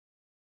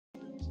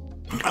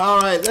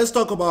All right, let's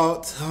talk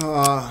about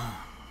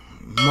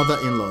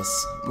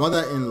mother-in-laws.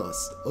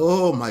 Mother-in-laws.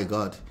 Oh my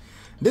God,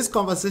 this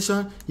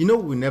conversation.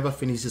 We'll never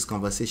finish this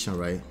conversation,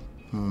 right?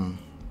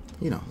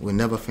 We'll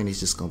never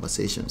finish this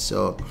conversation.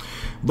 So,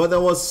 but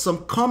there was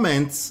some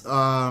comments.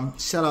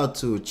 Shout out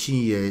to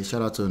Chinye.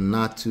 Shout out to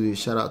Natu.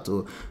 Shout out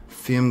to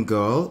Film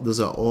Girl. Those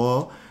are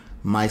all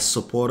my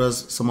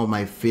supporters. Some of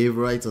my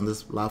favorites on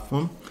this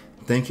platform.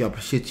 Thank you. I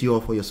appreciate you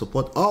all for your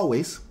support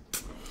always.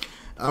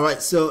 All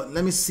right, so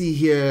let me see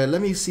here. Let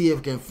me see if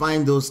I can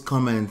find those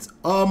comments.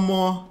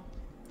 More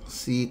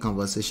see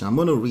conversation. I'm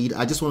going to read.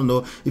 I just want to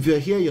know if you're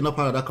here, you're not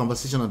part of that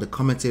conversation on the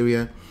comment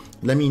area.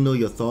 Let me know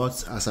your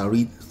thoughts as I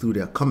read through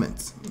their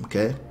comments.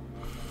 Okay.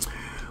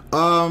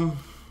 So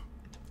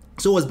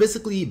it was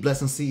basically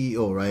Blessing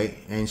CEO, right?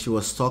 And she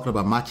was talking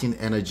about matching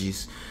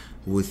energies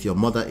with your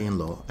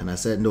mother-in-law. And I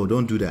said, no,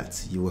 don't do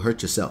that. You will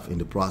hurt yourself in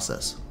the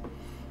process.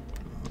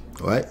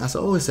 All right, as I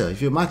always say, if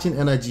you're matching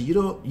energy,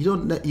 you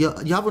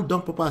haven't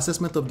done proper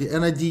assessment of the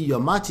energy you're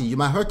matching. You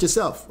might hurt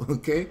yourself.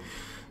 Okay,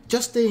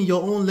 just stay in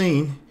your own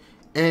lane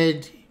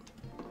and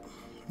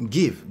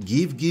give,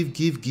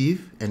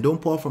 and don't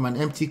pour from an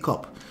empty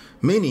cup.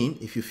 Meaning,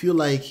 if you feel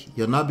like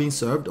you're not being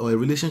served or a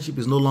relationship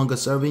is no longer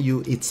serving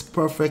you, it's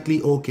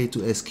perfectly okay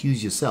to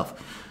excuse yourself,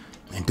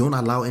 and don't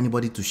allow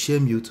anybody to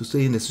shame you to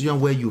stay in a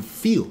situation where you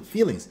feel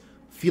feelings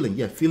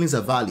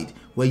are valid,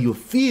 where you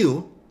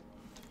feel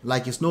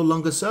like it's no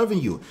longer serving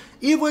you.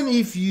 Even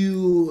if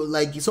you,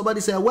 like somebody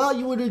said, well,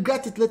 you will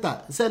regret it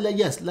later. I said, like,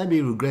 yes, let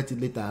me regret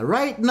it later.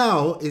 Right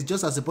now, it's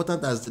just as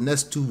important as the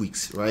next 2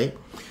 weeks, right?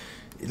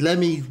 Let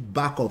me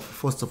back up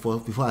first of all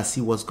before I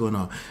see what's going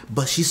on.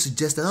 But she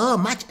suggested, oh,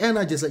 match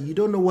energy. It's like, you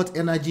don't know what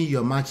energy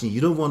you're matching. You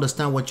don't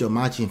understand what you're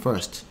matching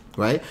first,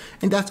 right?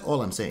 And that's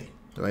all I'm saying,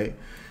 right?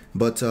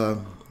 But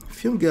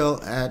Film Girl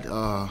had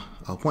a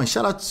point.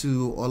 Shout out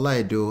to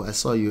Olaido. I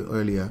saw you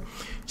earlier.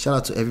 Shout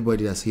out to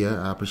everybody that's here.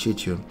 I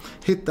appreciate you.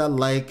 Hit that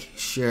like,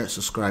 share,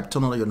 subscribe,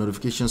 turn on your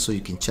notifications so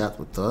you can chat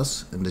with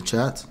us in the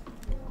chat.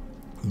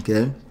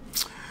 Okay.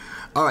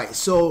 All right.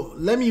 So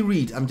let me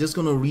read. I'm just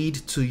gonna read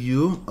to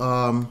you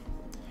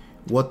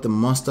what the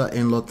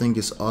monster-in-law thing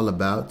is all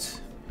about.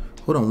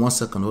 Hold on 1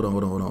 second. Hold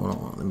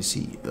on. Let me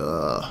see.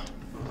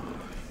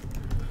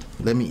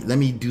 Let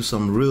me do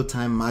some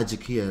real-time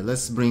magic here.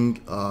 Let's bring.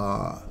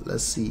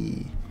 Let's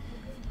see.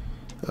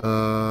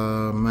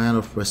 Man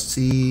of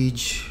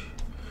Prestige.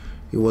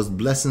 It was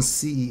Blessing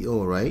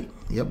CEO, right?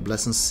 Yep,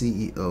 Blessing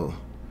CEO.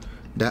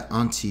 That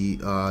auntie,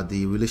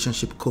 the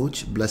relationship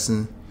coach,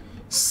 Blessing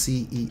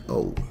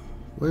CEO.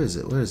 Where is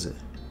it?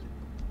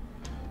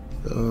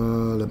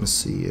 Let me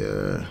see.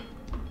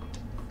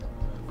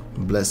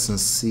 Blessing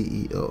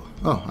CEO.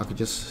 Oh, I could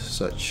just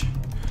search.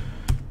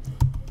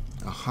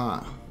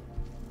 Aha.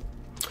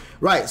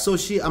 Right. So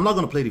I'm not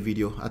gonna play the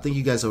video. I think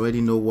you guys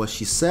already know what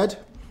she said.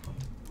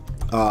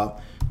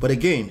 But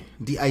again,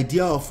 the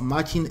idea of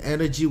matching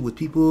energy with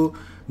people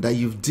that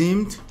you've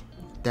deemed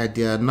that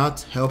they are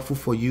not helpful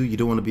for you, you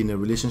don't want to be in a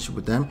relationship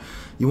with them,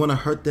 you want to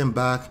hurt them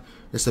back,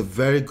 there's a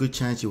very good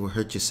chance you will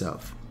hurt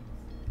yourself.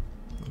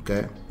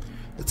 Okay?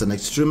 It's an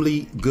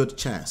extremely good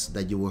chance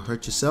that you will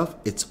hurt yourself.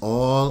 It's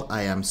all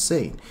I am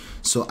saying.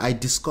 So I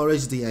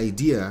discourage the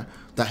idea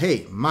that,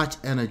 hey, match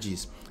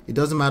energies. It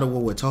doesn't matter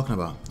what we're talking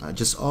about. I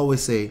just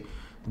always say,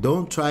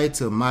 don't try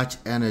to match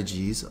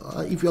energies.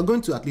 If you're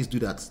going to at least do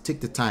that,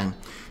 take the time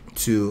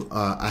to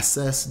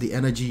assess the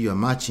energy you're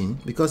matching,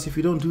 because if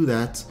you don't do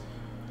that,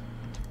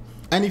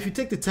 and if you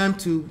take the time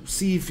to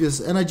see if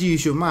there's energy you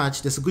should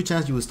match, there's a good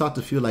chance you will start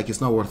to feel like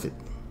it's not worth it,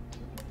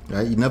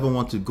 right? You never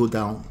want to go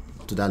down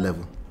to that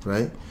level,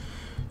 right?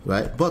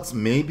 But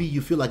maybe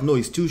you feel like, no,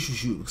 it's too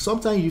shoo.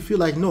 Sometimes you feel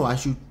like, no, I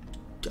should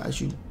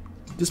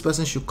this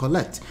person should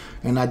collect,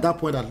 and at that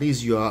point at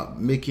least you are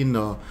making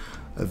a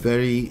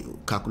very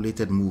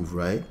calculated move,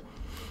 right?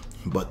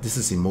 But this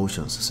is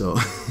emotions, so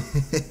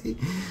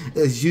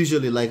it's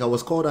usually, like I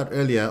was called out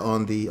earlier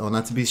on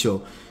ATB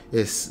show,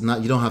 it's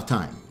not, you don't have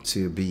time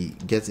to be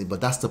getting, but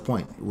that's the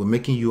point. We're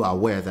making you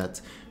aware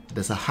that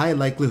there's a high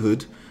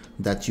likelihood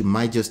that you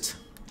might just,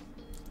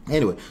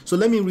 anyway. So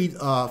let me read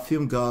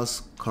Film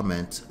Girl's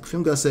comment.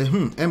 Film Girl said,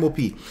 MOP,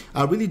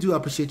 I really do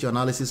appreciate your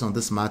analysis on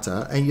this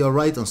matter, and you're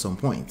right on some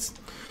points.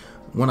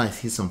 When I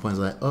hit some points,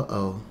 like,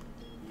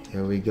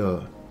 here we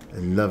go. I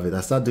love it.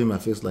 I start doing my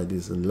face like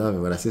this. I love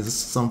it. But I say at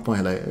some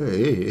point, like,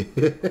 hey.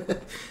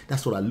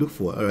 That's what I look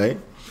for, all right?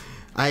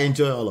 I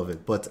enjoy all of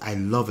it, but I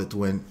love it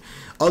when,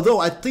 although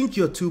I think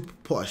you're too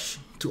posh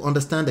to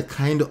understand the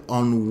kind of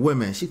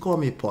women. She called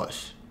me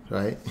posh,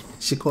 right?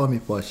 She called me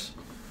posh.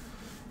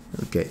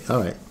 Okay, all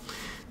right.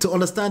 To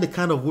understand the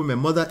kind of women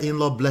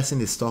mother-in-law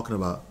Blessing is talking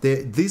about.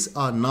 These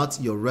are not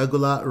your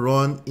regular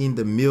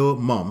run-in-the-mill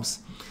moms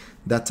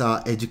that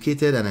are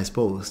educated and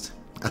exposed.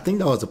 I think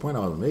that was the point I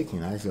was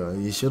making.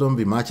 Actually, you shouldn't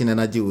be matching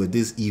energy with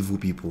these evil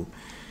people.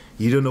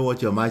 You don't know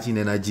what you're matching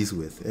energies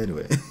with.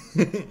 Anyway,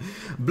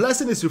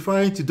 Blessing is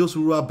referring to those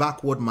who are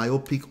backward,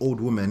 myopic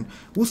old women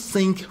who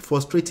think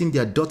frustrating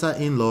their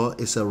daughter-in-law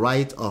is a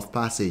rite of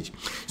passage.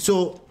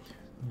 So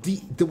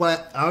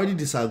what I already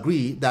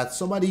disagree, that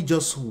somebody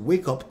just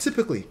wake up,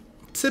 typically,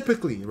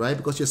 right?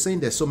 Because you're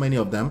saying there's so many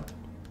of them,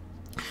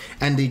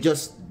 and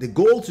the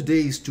goal today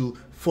is to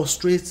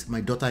frustrate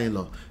my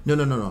daughter-in-law.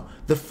 No.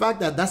 The fact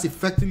that that's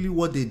effectively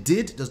what they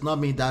did does not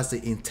mean that's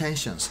the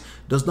intentions.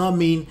 Does not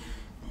mean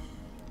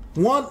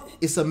one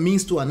is a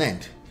means to an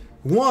end.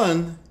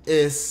 One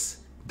is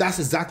that's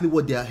exactly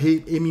what they are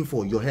aiming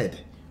for, your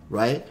head,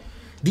 right?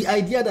 The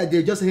idea that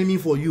they're just aiming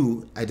for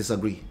you, I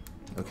disagree.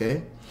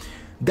 Okay,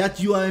 that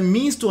you are a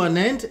means to an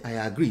end, I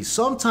agree.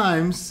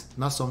 Sometimes,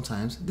 not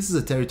sometimes, this is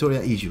a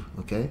territorial issue.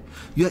 Okay,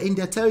 you are in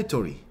their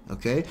territory.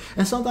 Okay,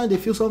 and sometimes they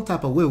feel some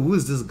type of way. Who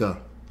is this girl?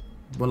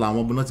 And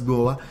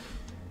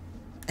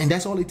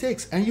that's all it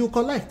takes, and you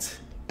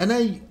collect. And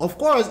then, of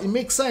course, it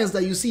makes sense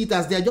that you see it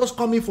as they're just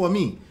coming for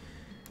me.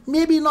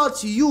 Maybe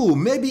not you,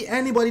 maybe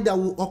anybody that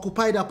will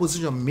occupy that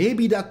position.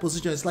 Maybe that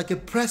position is like a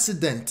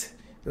precedent,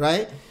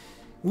 right?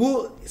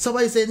 Well,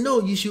 somebody said, no,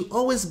 you should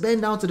always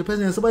bend down to the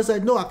president. Somebody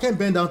said, no, I can't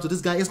bend down to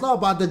this guy. It's not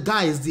about the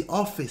guy, it's the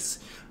office.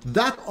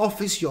 That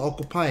office you're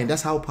occupying,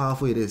 that's how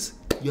powerful it is.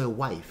 You're a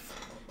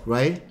wife,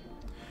 right?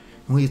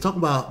 When you talk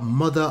about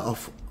mother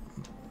of,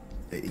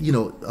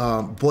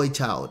 boy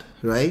child,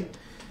 right?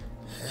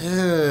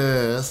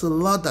 There's a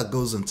lot that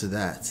goes into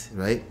that,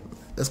 right?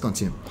 Let's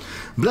continue.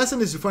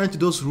 Blessing is referring to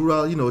those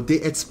rural, they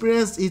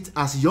experienced it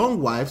as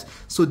young wives,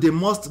 so they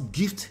must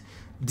gift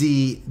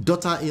the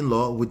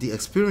daughter-in-law with the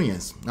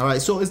experience. All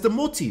right, so it's the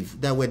motive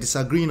that we're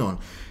disagreeing on.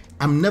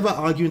 I'm never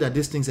arguing that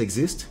these things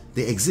exist.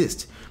 They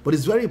exist, but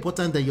it's very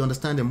important that you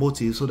understand the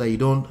motive so that you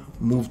don't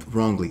move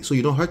wrongly, so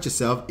you don't hurt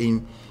yourself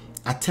in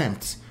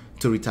attempts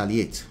to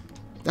retaliate.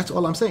 That's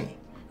all I'm saying,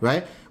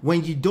 right?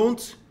 When you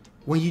don't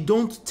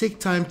take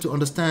time to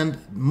understand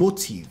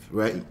motive,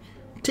 right?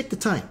 Take the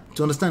time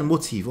to understand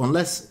motive,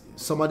 unless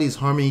somebody is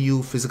harming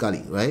you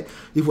physically, right?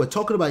 If we're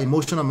talking about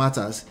emotional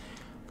matters,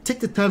 take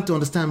the time to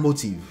understand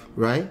motive,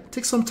 right?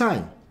 Take some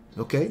time,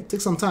 okay?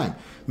 Take some time.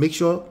 Make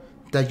sure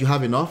that you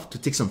have enough to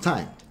take some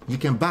time. You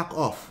can back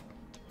off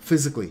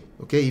physically,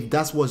 okay, if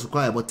that's what's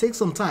required, but take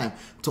some time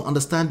to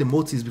understand the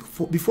motives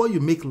before you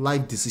make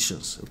life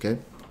decisions, okay?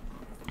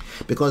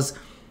 Because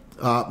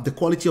the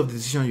quality of the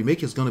decision you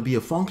make is going to be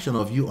a function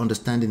of you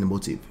understanding the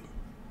motive.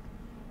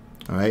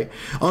 All right.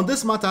 On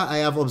this matter, I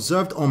have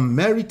observed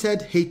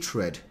unmerited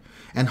hatred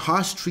and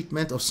harsh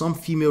treatment of some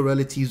female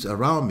relatives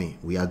around me.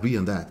 We agree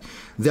on that.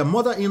 Their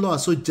mother-in-law are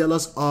so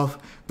jealous of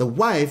the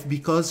wife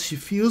because she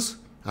feels,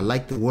 I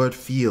like the word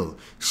feel,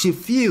 she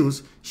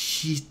feels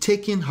she's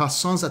taking her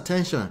son's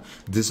attention.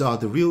 These are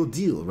the real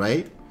deal,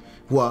 right?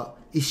 Well,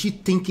 is she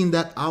thinking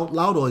that out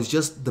loud, or is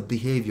just the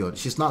behavior?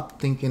 She's not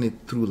thinking it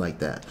through like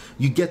that.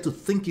 You get to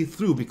think it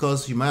through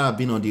because you might have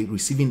been on the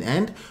receiving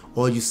end,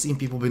 or you've seen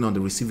people being on the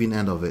receiving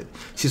end of it.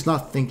 She's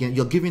not thinking.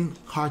 You're giving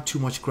her too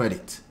much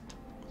credit.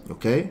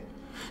 Okay?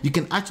 You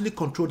can actually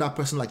control that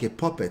person like a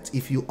puppet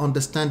if you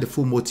understand the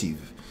full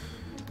motive,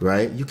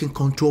 right? You can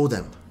control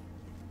them.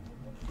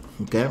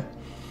 Okay?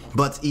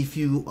 But if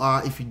you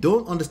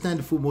don't understand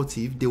the full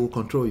motive, they will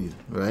control you,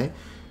 right?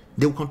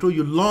 They will control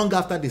you long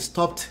after they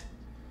stopped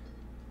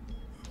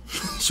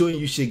showing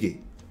you shiggy.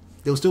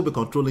 They'll still be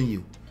controlling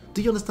you.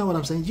 Do you understand what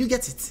I'm saying? You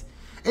get it?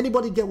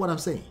 Anybody get what I'm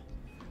saying?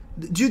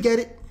 Do you get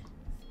it?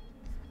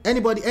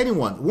 Anybody,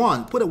 anyone?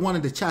 One, put a 1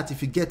 in the chat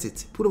if you get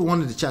it. Put a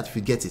 1 in the chat if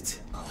you get it.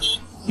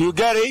 You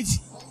get it?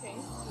 Okay.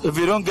 If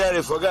you don't get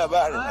it, forget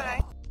about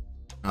it.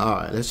 All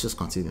right, let's just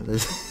continue.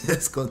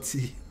 Let's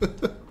continue.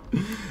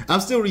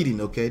 I'm still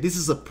reading, okay? This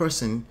is a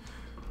person,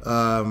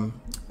 Film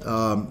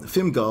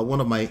Girl,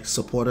 one of my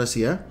supporters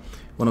here,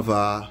 one of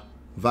our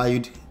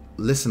valued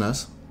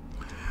listeners.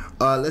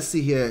 Let's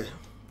see here.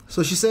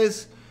 So she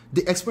says,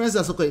 the experience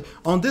that's okay.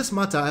 On this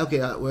matter, okay,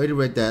 I already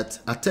read that.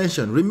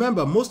 Attention.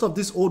 Remember, most of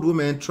these old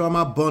women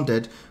trauma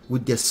bonded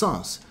with their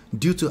sons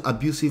due to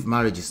abusive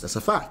marriages. That's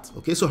a fact.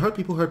 Okay, so hurt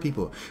people, hurt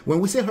people.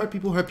 When we say hurt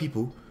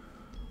people,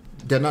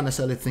 they're not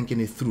necessarily thinking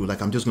it through,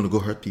 like I'm just going to go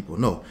hurt people.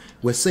 No,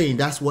 we're saying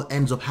that's what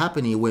ends up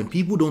happening when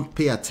people don't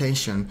pay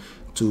attention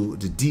to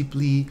the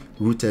deeply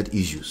rooted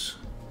issues.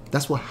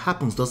 That's what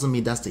happens. Doesn't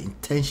mean that's the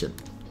intention.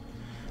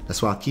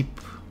 That's why I keep,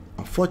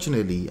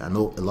 unfortunately, I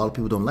know a lot of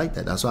people don't like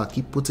that. That's why I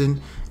keep putting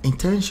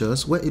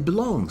intentions where it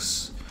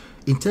belongs.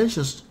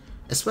 Intentions,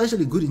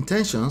 especially good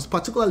intentions,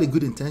 particularly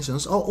good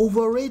intentions, are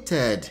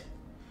overrated.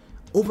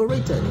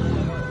 Overrated.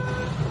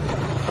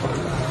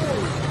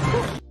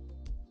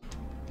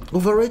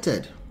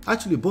 Overrated.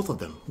 Actually, both of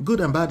them, good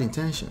and bad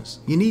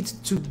intentions. You need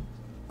to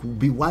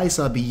be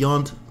wiser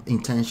beyond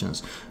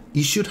intentions.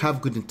 You should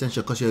have good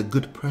intention because you're a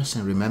good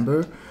person,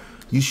 remember?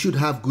 You should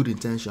have good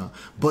intention,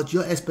 but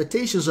your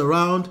expectations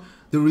around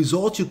the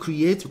result you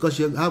create because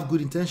you have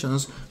good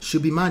intentions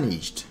should be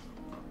managed.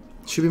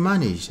 Should be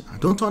managed.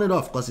 Don't turn it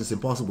off because it's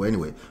impossible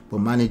anyway, but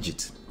manage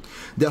it.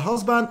 Their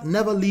husband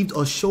never lived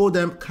or showed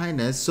them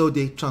kindness, so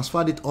they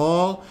transferred it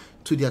all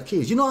to their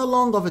kids. You know how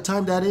long of a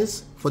time that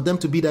is for them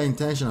to be that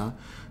intentional?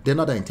 They're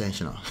not that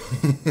intentional.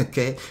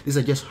 Okay? These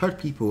are just hurt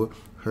people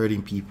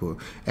hurting people,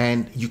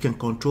 and you can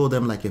control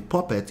them like a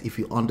puppet if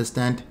you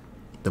understand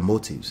the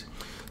motives.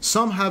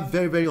 Some have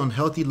very, very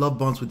unhealthy love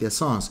bonds with their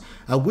sons.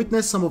 I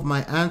witnessed some of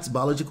my aunts,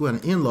 biological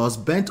and in-laws,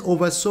 bent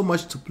over so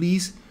much to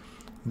please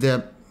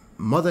their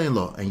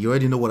mother-in-law. And you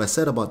already know what I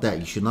said about that.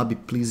 You should not be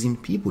pleasing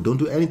people. Don't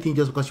do anything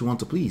just because you want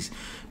to please,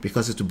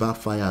 because it's to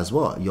backfire as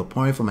well. You're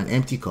pouring from an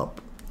empty cup.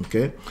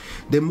 Okay,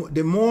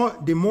 the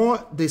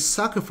more they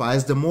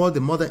sacrifice, the more the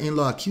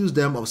mother-in-law accused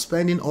them of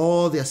spending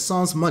all their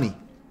son's money.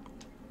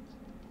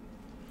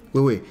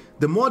 Wait.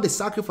 The more they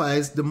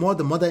sacrifice, the more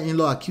the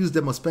mother-in-law accused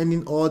them of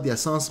spending all their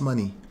son's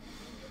money.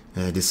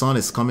 The son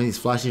is coming, he's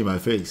flashing in my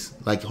face,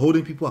 like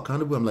holding people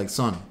accountable. I'm like,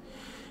 son,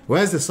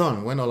 where's the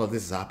son when all of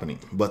this is happening?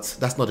 But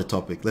that's not the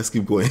topic. Let's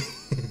keep going.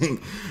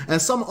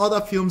 And some other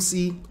films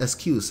see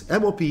excuse.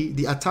 MOP,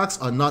 the attacks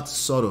are not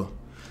subtle.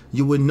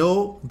 You will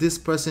know this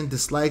person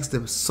dislikes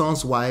the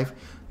son's wife.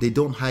 They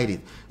don't hide it.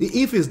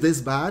 If it's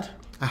this bad,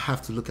 I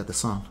have to look at the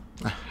son.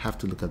 I have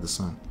to look at the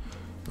son.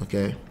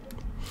 Okay?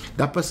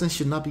 That person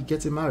should not be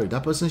getting married.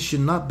 That person should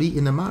not be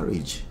in a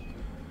marriage.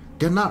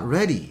 They're not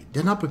ready.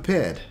 They're not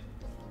prepared.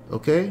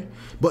 Okay?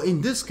 But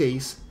in this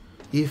case,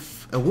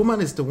 if a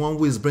woman is the one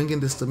who is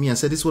bringing this to me and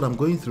said, this is what I'm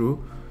going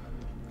through,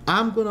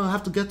 I'm going to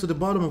have to get to the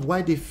bottom of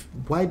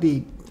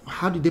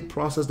how did they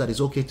process that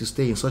it's okay to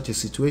stay in such a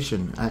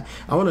situation? I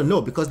want to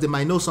know, because they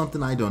might know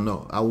something I don't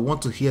know. I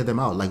want to hear them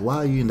out. Like, why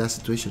are you in that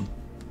situation?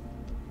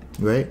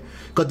 Right?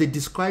 Because they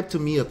described to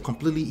me a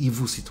completely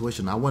evil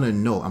situation. I want to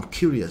know. I'm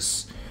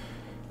curious.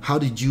 How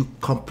did you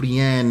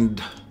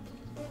comprehend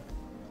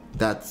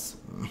that?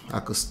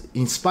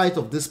 In spite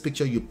of this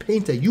picture you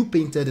painted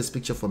this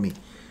picture for me.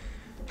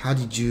 How are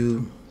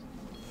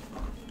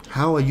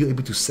you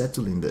able to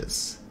settle in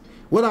this?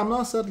 Well, I'm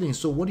not settling,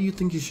 so what do you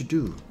think you should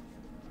do?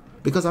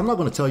 Because I'm not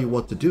going to tell you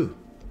what to do.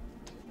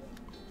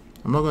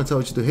 I'm not going to tell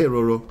you to do, hey,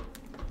 Roro.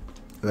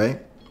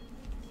 Right?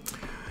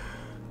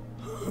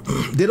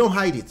 They don't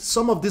hide it.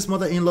 Some of these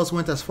mother-in-laws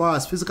went as far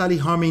as physically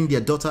harming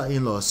their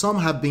daughter-in-law. Some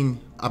have given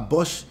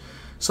abortion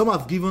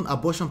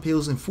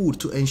pills and food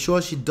to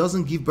ensure she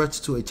doesn't give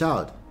birth to a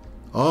child.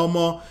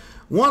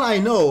 One I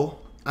know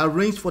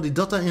arranged for the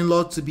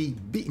daughter-in-law to be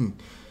beaten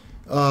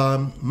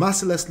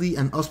mercilessly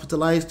and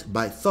hospitalized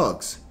by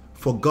thugs.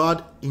 But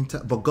God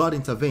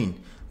intervened.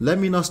 Let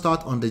me not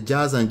start on the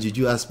jazz and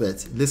juju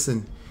aspect.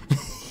 Listen,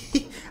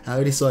 I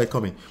already saw it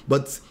coming.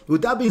 But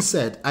with that being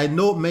said, I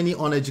know many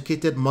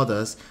uneducated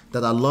mothers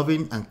that are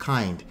loving and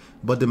kind,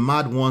 but the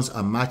mad ones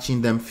are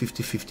matching them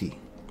 50-50.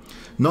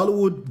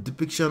 Nollywood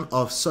depiction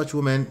of such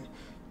women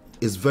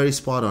is very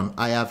spot on.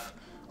 I have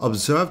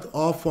observed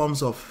all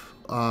forms of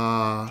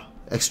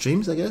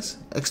extremes,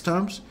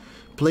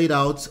 played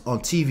out on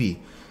TV.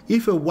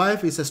 If a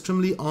wife is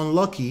extremely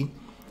unlucky,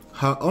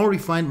 her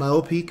unrefined,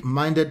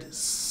 myopic-minded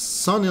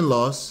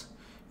son-in-laws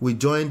will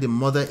join the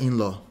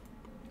mother-in-law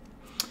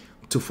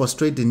to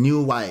frustrate the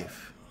new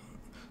wife.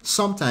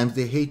 Sometimes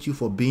they hate you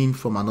for being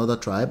from another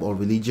tribe or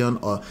religion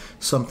or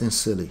something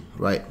silly,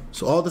 right?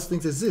 So all these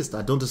things exist.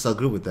 I don't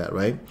disagree with that,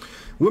 right?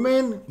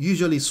 Women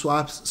usually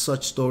swap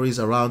such stories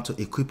around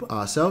to equip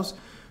ourselves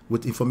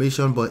with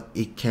information, but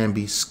it can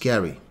be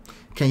scary.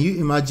 Can you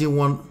imagine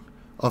one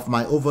of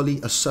my overly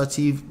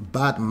assertive,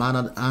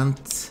 bad-mannered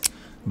aunt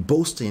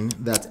boasting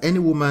that any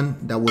woman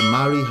that will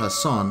marry her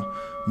son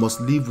must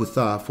live with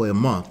her for a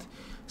month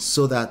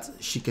so that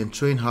she can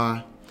train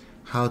her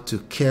how to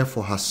care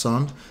for her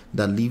son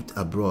that lived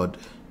abroad?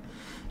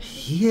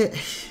 Here,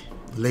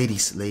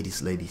 ladies,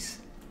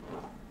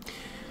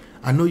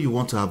 I know you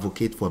want to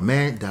advocate for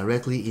men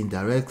directly,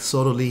 indirect,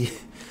 subtly,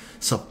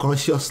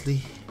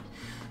 subconsciously.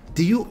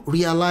 Do you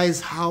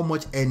realize how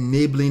much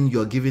enabling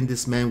you're giving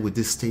this man with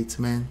this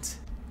statement?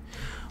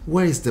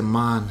 Where is the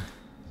man?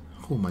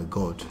 Oh my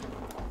God.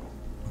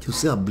 You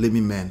say I'm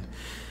blaming men.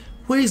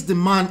 Where is the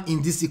man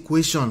in this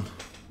equation?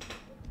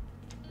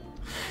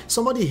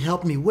 Somebody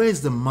help me. Where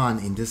is the man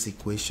in this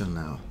equation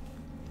now?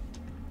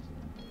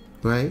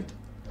 Right?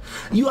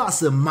 You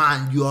as a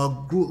man,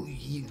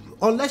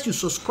 unless you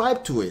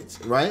subscribe to it,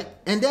 right?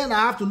 And then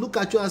I have to look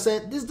at you and say,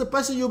 this is the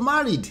person you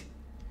married.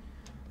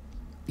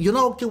 You're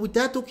not okay with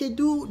that? Okay,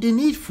 do the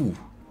needful.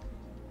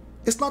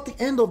 It's not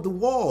the end of the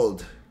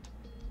world.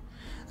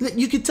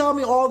 You can tell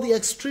me all the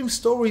extreme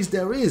stories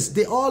there is.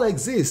 They all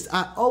exist.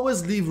 I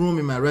always leave room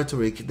in my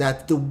rhetoric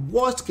that the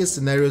worst case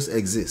scenarios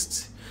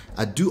exist.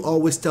 I do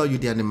always tell you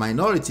they're the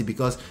minority,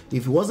 because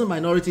if it wasn't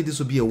minority, this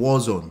would be a war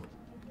zone.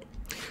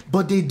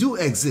 But they do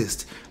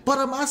exist. But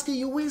I'm asking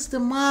you, where's the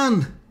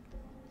man?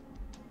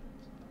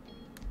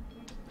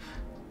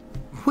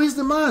 Where's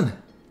the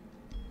man?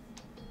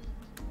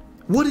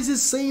 What is it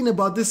saying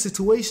about this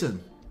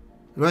situation?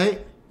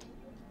 Right?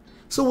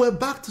 So we're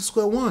back to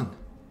square one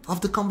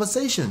of the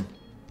conversation.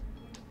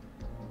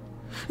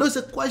 Now, it's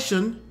a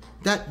question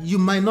that you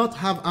might not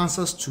have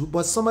answers to,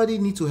 but somebody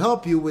needs to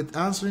help you with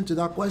answering to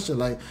that question.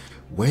 Like,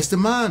 where's the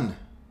man?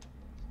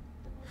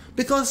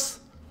 Because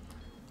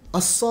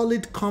a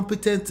solid,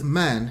 competent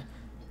man,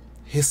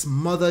 his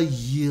mother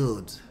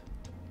yields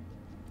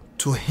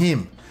to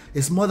him.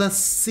 His mother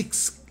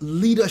seeks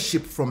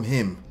leadership from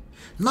him,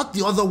 not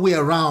the other way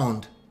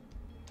around.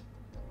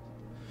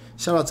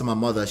 Shout out to my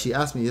mother. She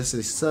asked me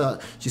yesterday.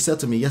 She said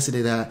to me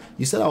yesterday that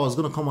you said I was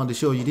gonna come on the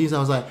show. You didn't. I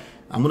was like,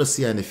 I'm gonna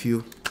see her in a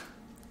few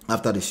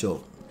after the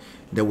show.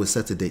 Then we'll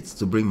set a date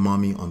to bring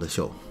mommy on the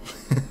show.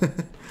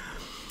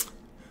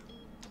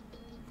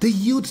 They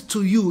yield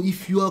to you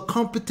if you are a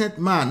competent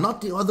man,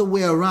 not the other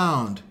way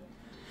around.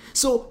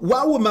 So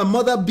why would my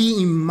mother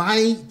be in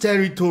my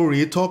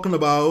territory talking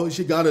about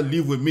she gotta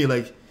live with me?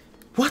 Like,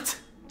 what?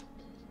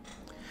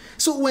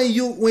 So when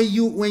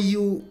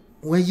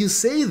you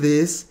say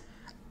this,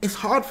 it's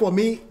hard for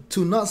me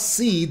to not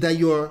see that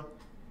you're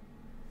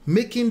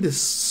making the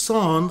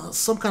son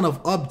some kind of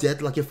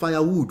object like a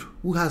firewood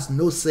who has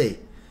no say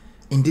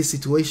in this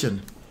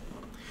situation.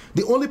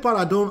 The only part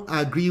I don't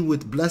agree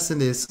with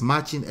Blessing is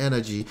matching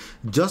energy.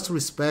 Just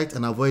respect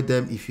and avoid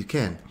them if you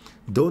can.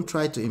 Don't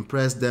try to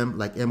impress them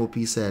like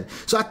MOP said.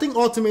 So I think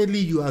ultimately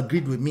you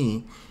agreed with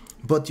me,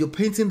 but you're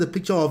painting the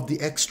picture of the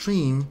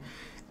extreme,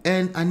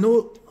 and I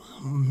know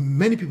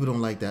many people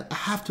don't like that. I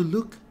have to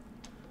look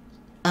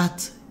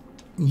at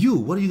you.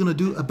 What are you going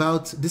to do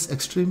about this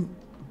extreme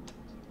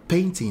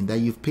painting that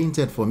you've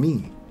painted for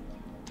me?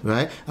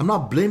 Right? I'm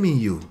not blaming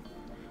you.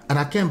 And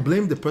I can't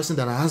blame the person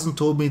that hasn't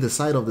told me their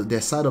side of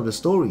the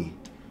story,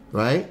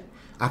 right?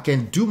 I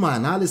can do my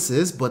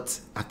analysis, but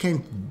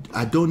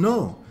I don't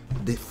know.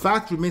 The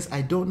fact remains,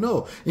 I don't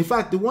know. In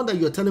fact, the one that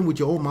you're telling with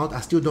your own mouth, I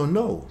still don't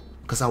know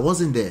because I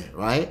wasn't there,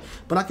 right?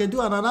 But I can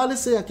do an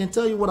analysis. I can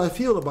tell you what I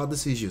feel about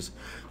these issues.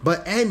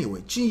 But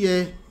anyway,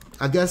 Chinye,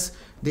 I guess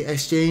they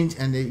exchanged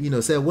and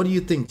they, said, what do you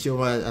think,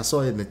 Chioma? I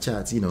saw it in the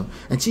chat, And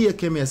Chinye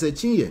came here and said,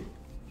 Chinye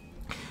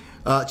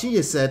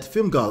said,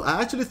 Film Girl,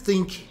 I actually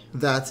think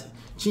that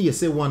Chinye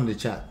said one in the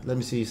chat. Let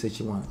me see you say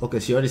she won. Okay,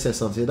 she already said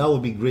something. That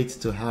would be great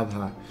to have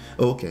her.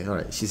 Oh, okay, all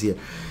right, she's here.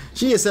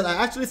 Chinye said,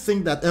 I actually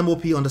think that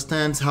MOP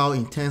understands how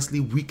intensely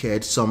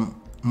wicked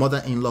some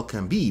mother-in-law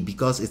can be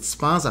because it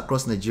spans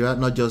across Nigeria,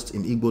 not just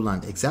in Igbo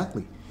land.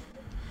 Exactly.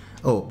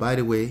 Oh, by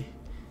the way,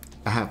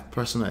 I have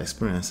personal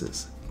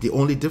experiences. The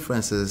only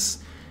difference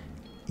is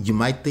you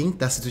might think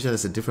that situation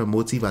is a different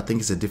motive. I think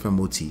it's a different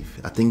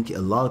motive. I think a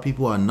lot of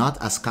people are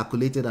not as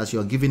calculated as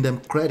you're giving them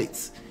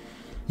credit.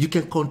 You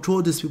can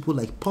control these people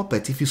like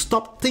puppets if you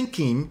stop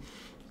thinking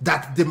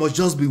that they must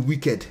just be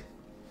wicked.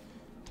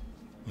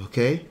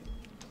 Okay?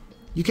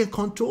 You can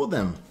control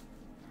them.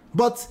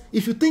 But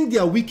if you think they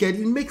are wicked,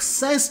 it makes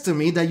sense to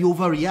me that you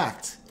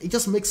overreact. It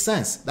just makes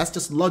sense. That's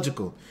just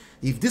logical.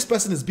 If this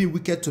person is being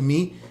wicked to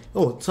me,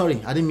 oh,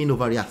 sorry, I didn't mean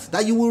overreact.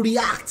 That you will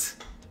react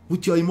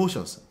with your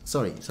emotions.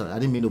 Sorry, I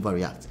didn't mean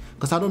overreact.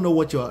 Because I don't know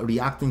what you're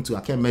reacting to.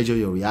 I can't measure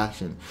your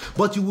reaction.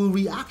 But you will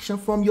reaction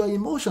from your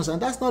emotions,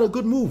 and that's not a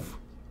good move.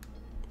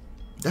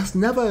 That's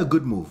never a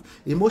good move.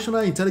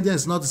 Emotional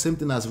intelligence is not the same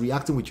thing as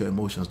reacting with your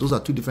emotions. Those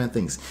are two different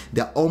things.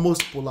 They're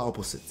almost polar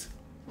opposite.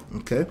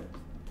 Okay?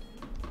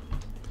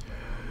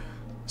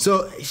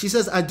 So she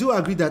says, I do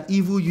agree that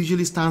evil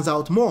usually stands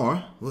out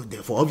more,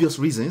 for obvious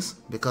reasons,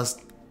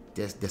 because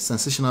there's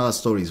sensational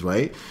stories,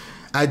 right?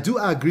 I do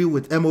agree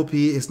with MOP.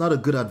 It's not a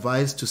good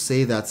advice to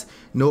say that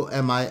no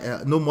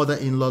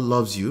mother-in-law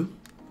loves you,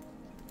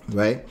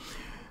 right?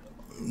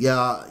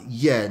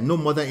 Yeah, no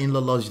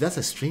mother-in-law loves you. That's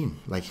extreme.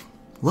 Like,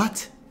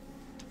 what?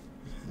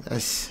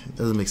 That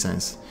doesn't make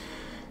sense.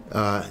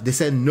 They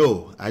said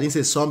no. I didn't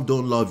say some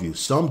don't love you.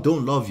 Some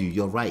don't love you.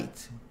 You're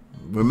right.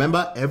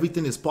 Remember,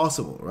 everything is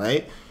possible,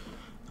 right?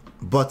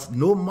 But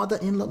no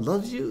mother-in-law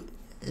loves you.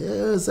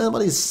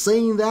 Somebody is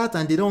saying that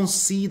and they don't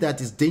see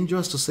that it's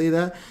dangerous to say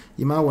that.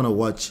 You might want to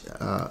watch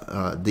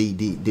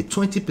the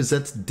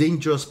 20%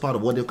 dangerous part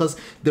of what they, because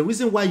the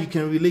reason why you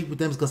can relate with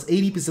them is because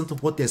 80%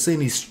 of what they're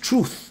saying is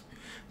truth.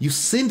 You've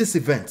seen these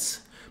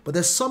events. But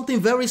there's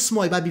something very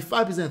small, it might be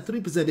 5%,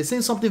 3%. They're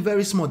saying something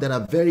very small that are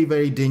very,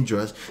 very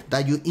dangerous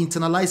that you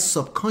internalize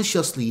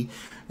subconsciously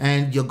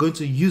and you're going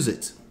to use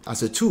it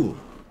as a tool,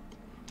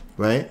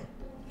 right?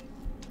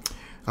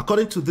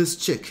 According to this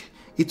chick,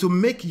 it will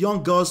make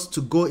young girls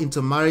to go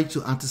into marriage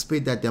to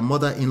anticipate that their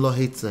mother-in-law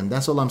hates them.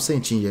 That's all I'm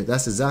saying, Chinye.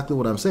 That's exactly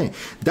what I'm saying.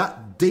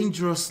 That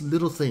dangerous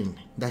little thing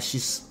that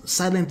she's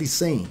silently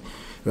saying,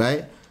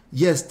 right?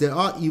 Yes, there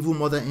are evil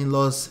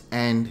mother-in-laws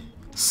and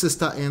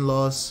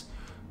sister-in-laws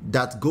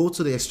that go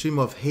to the extreme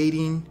of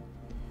hating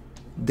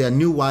their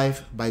new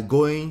wife by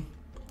going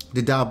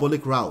the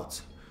diabolic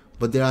route.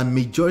 But there are a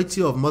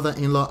majority of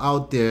mother-in-law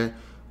out there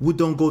who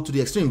don't go to the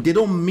extreme. They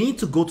don't mean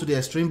to go to the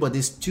extreme, but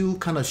they still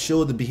kind of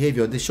show the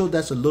behavior. They show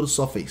that's a little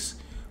surface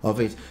of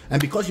it. And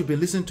because you've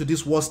been listening to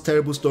these worst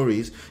terrible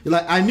stories, you're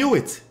like, I knew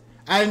it.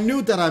 I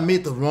knew that I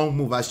made the wrong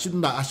move. I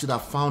should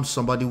have found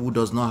somebody who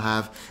does not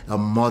have a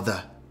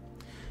mother.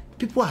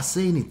 People are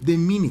saying it. They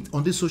mean it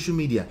on this social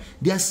media.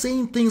 They are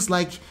saying things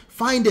like,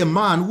 find a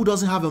man who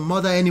doesn't have a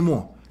mother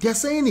anymore. They are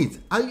saying it.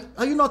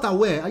 Are you not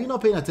aware? Are you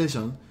not paying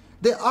attention?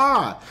 They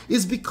are.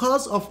 It's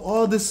because of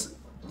all these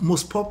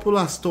most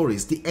popular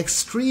stories, the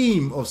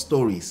extreme of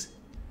stories,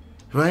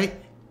 right?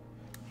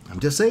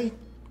 I'm just saying.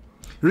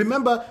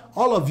 Remember,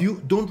 all of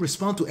you don't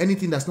respond to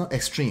anything that's not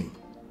extreme.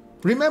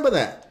 Remember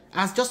that.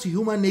 As just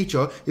human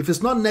nature, if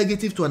it's not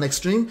negative to an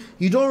extreme,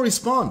 you don't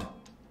respond.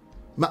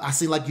 I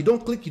say, like, you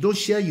don't click, you don't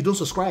share, you don't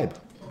subscribe.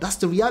 That's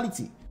the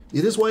reality.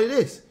 It is what it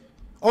is.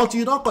 Until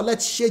you don't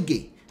collect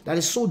shege that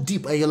is so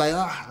deep and you're like,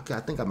 okay, I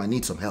think I might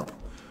need some help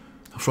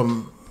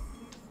from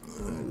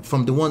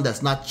the one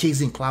that's not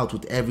chasing clout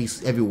with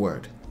every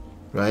word,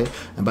 right?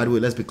 And by the way,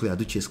 let's be clear, I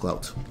do chase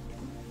clout.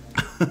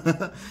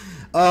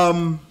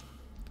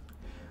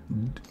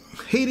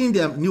 Hating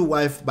their new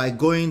wife by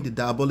going the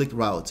diabolic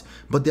route,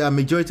 but there are a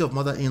majority of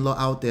mother-in-law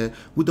out there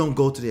who don't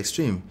go to the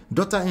extreme.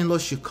 Daughter-in-law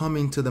should come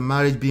into the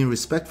marriage being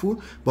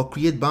respectful, but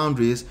create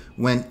boundaries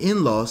when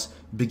in-laws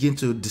begin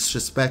to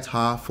disrespect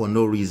her for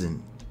no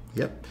reason.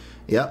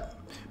 Yep.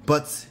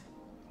 But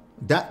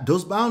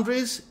those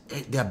boundaries,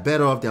 they're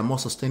better off, they're more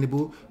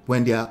sustainable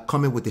when they are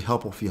coming with the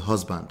help of your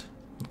husband.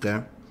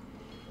 Okay.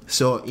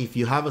 So if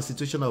you have a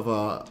situation of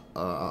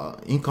a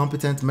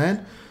incompetent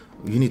man,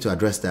 you need to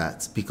address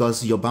that,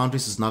 because your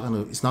boundaries it's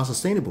not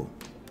sustainable.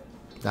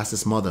 That's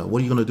his mother. What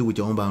are you gonna do with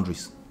your own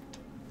boundaries,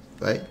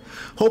 right?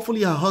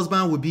 Hopefully her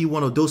husband will be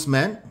one of those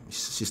men.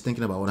 She's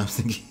thinking about what I'm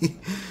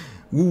thinking.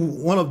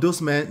 One of those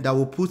men that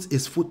will put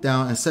his foot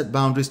down and set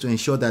boundaries to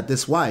ensure that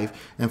this wife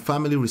and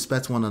family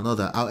respect one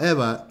another.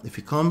 However, if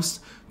it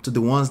comes to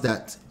the ones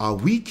that are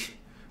weak,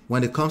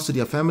 when it comes to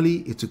their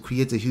family, it will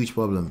create a huge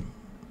problem.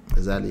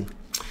 Exactly.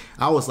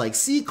 I was like,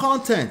 see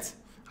content.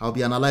 I'll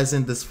be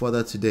analyzing this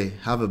further today.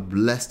 Have a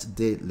blessed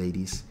day,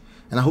 ladies.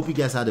 And I hope you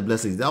guys had a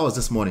blessed day. That was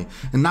this morning.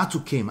 And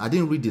Natu came. I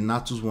didn't read the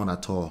Natu's one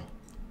at all.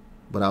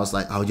 But I was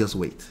like, I'll just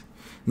wait.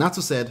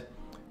 Natu said,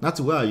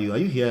 Natu, where are you? Are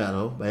you here at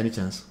all, by any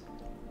chance?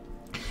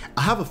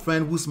 I have a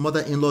friend whose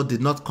mother-in-law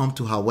did not come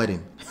to her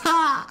wedding.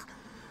 Ha!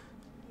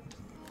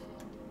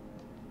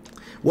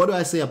 What do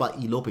I say about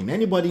eloping?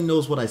 Anybody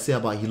knows what I say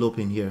about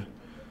eloping here?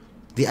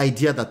 The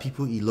idea that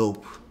people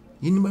elope.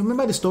 You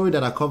remember the story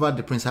that I covered,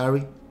 the Prince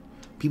Harry?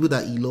 People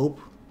that elope,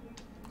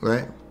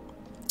 right?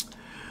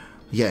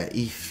 Yeah,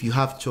 if you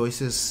have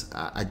choices,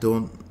 I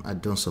don't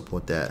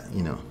support that,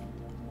 you know.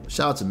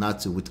 Shout out to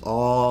Natu with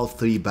all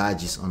 3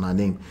 badges on her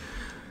name.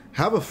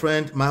 Have a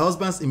friend, my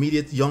husband's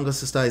immediate younger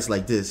sister is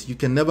like this. You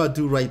can never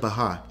do right by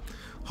her.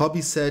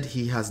 Hubby said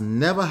he has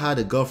never had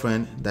a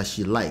girlfriend that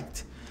she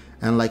liked.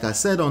 And like I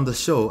said on the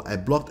show, I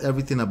blocked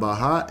everything about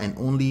her and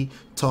only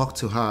talk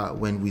to her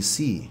when we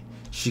see.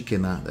 She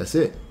cannot, that's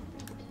it.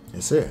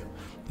 That's it.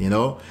 You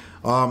know,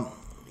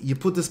 you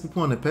put these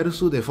people on a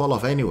pedestal, they fall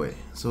off anyway.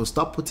 So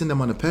stop putting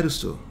them on a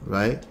pedestal,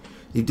 right?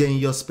 If they're in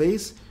your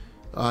space,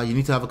 you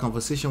need to have a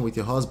conversation with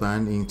your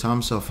husband in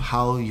terms of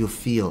how you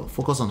feel.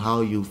 Focus on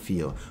how you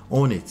feel.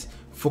 Own it.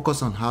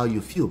 Focus on how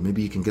you feel.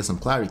 Maybe you can get some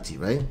clarity,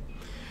 right?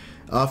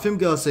 Film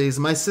Girl says,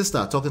 my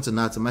sister, talking to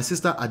Nata, my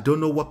sister, I don't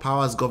know what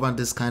powers govern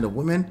this kind of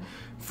women.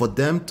 For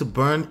them to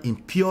burn in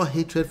pure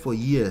hatred for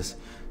years,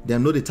 they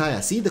know they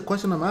tire. See the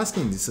question I'm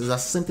asking? This is the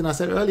same thing I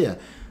said earlier.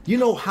 You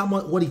know how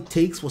much what it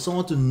takes for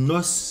someone to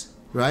nurse,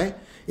 right?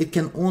 It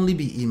can only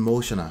be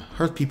emotional.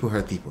 Hurt people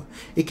hurt people.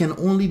 It can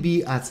only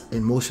be at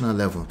emotional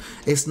level.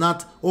 It's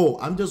not, oh,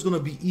 I'm just gonna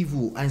be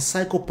evil and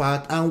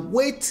psychopath and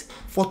wait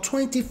for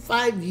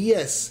 25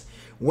 years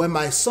when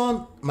my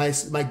son, my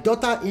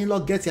daughter-in-law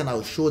gets here and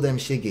I'll show them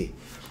shege.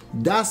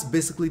 That's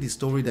basically the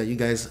story that you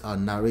guys are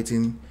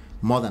narrating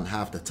more than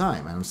half the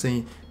time. And I'm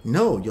saying,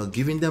 no, you're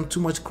giving them too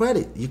much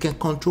credit. You can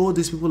control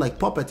these people like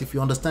puppet if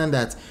you understand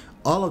that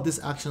all of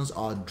these actions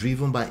are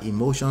driven by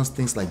emotions,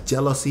 things like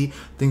jealousy,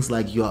 things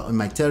like you are in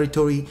my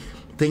territory,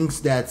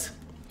 things that,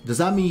 does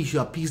that mean you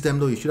should appease them?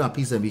 No, you shouldn't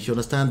appease them. You should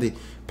understand the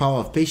power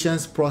of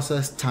patience,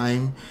 process,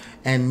 time,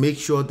 and make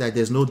sure that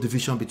there's no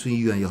division between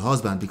you and your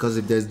husband. Because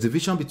if there's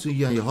division between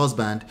you and your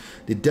husband,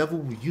 the devil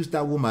will use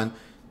that woman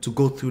to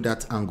go through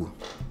that angle.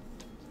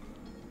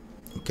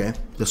 Okay,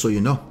 just so you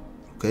know.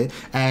 Okay,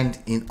 and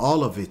in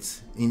all of it,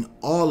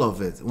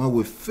 when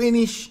we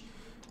finish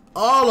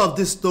all of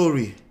this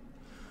story,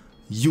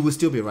 you will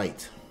still be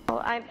right.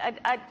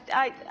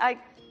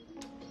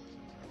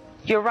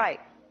 You're right.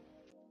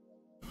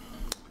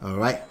 All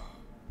right.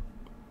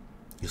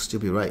 You'll still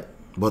be right.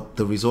 But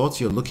the results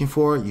you're looking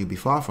for, you'll be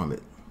far from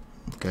it.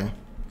 Okay.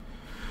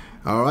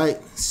 All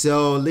right.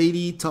 So,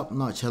 lady top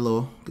notch,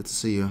 hello. Good to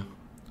see you.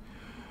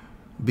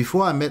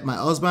 Before I met my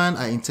husband,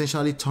 I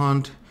intentionally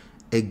turned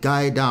a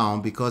guy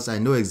down because I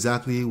know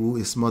exactly who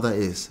his mother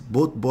is.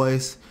 Both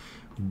boys,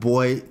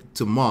 boy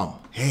to mom.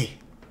 Hey,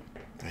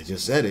 I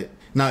just said it.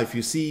 Now, if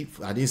you see,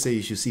 I didn't say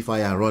you should see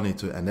fire and run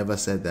into it. I never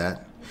said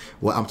that.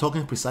 Well, I'm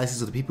talking precisely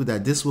to the people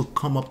that this will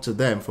come up to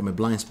them from a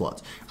blind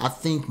spot. I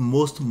think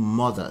most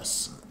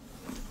mothers,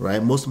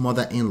 right, most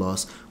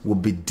mother-in-laws will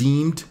be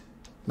deemed,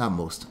 not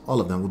most,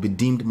 all of them will be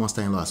deemed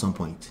monster-in-law at some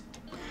point.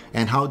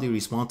 And how they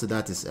respond to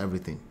that is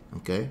everything,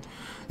 okay?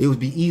 It would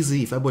be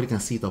easy if everybody can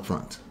see it up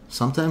front.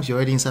 Sometimes you're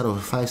already inside of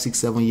a 5, 6,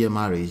 7 year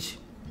marriage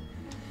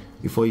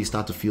before you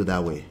start to feel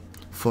that way.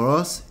 For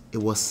us, it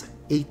was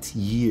 8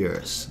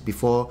 years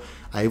before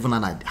I even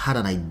had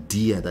an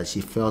idea that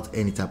she felt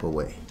any type of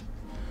way.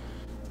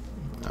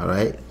 All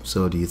right,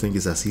 so do you think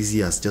it's as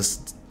easy as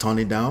just turn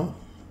it down?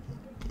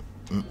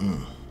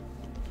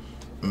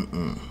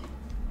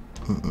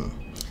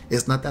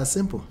 It's not that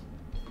simple.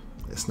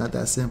 It's not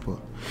that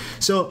simple.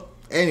 So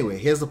anyway,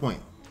 here's the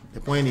point. The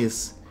point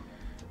is,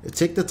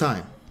 take the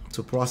time.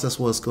 to process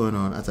what's going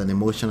on at an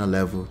emotional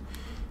level,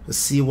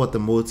 see what the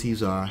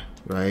motives are,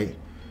 right?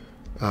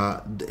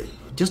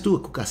 Just do a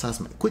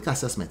quick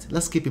assessment.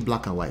 Let's keep it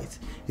black and white.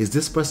 Is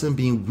this person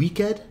being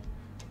wicked,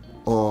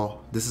 or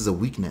this is a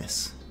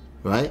weakness,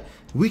 right?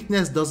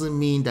 Weakness doesn't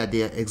mean that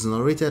they are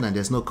exonerated and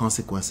there's no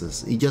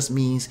consequences. It just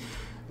means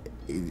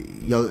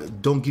you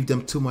don't give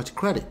them too much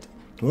credit.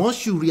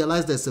 Once you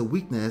realize there's a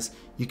weakness,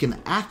 you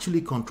can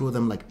actually control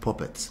them like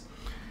puppets.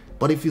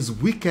 But if it's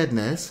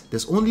wickedness,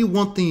 there's only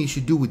one thing you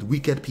should do with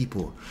wicked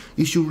people.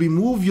 You should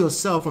remove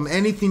yourself from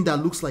anything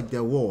that looks like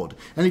their world.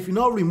 And if you're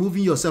not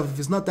removing yourself, if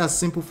it's not that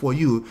simple for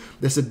you,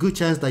 there's a good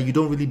chance that you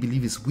don't really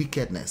believe it's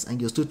wickedness, and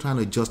you're still trying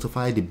to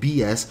justify the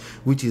BS,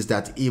 which is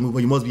that you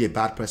must be a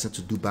bad person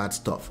to do bad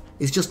stuff.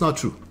 It's just not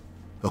true.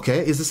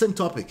 Okay? It's the same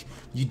topic.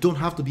 You don't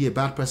have to be a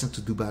bad person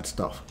to do bad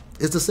stuff.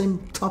 It's the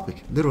same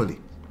topic, literally.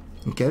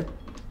 Okay?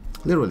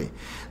 Literally.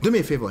 Do me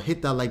a favor,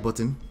 hit that like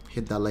button.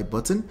 Hit that like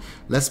button.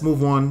 Let's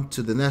move on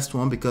to the next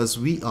one, because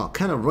we are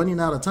kind of running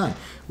out of time.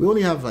 We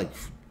only have like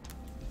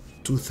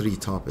 2-3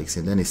 topics,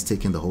 and then it's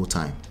taking the whole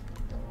time.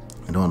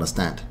 I don't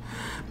understand.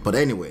 But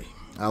anyway,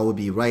 I will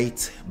be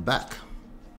right back.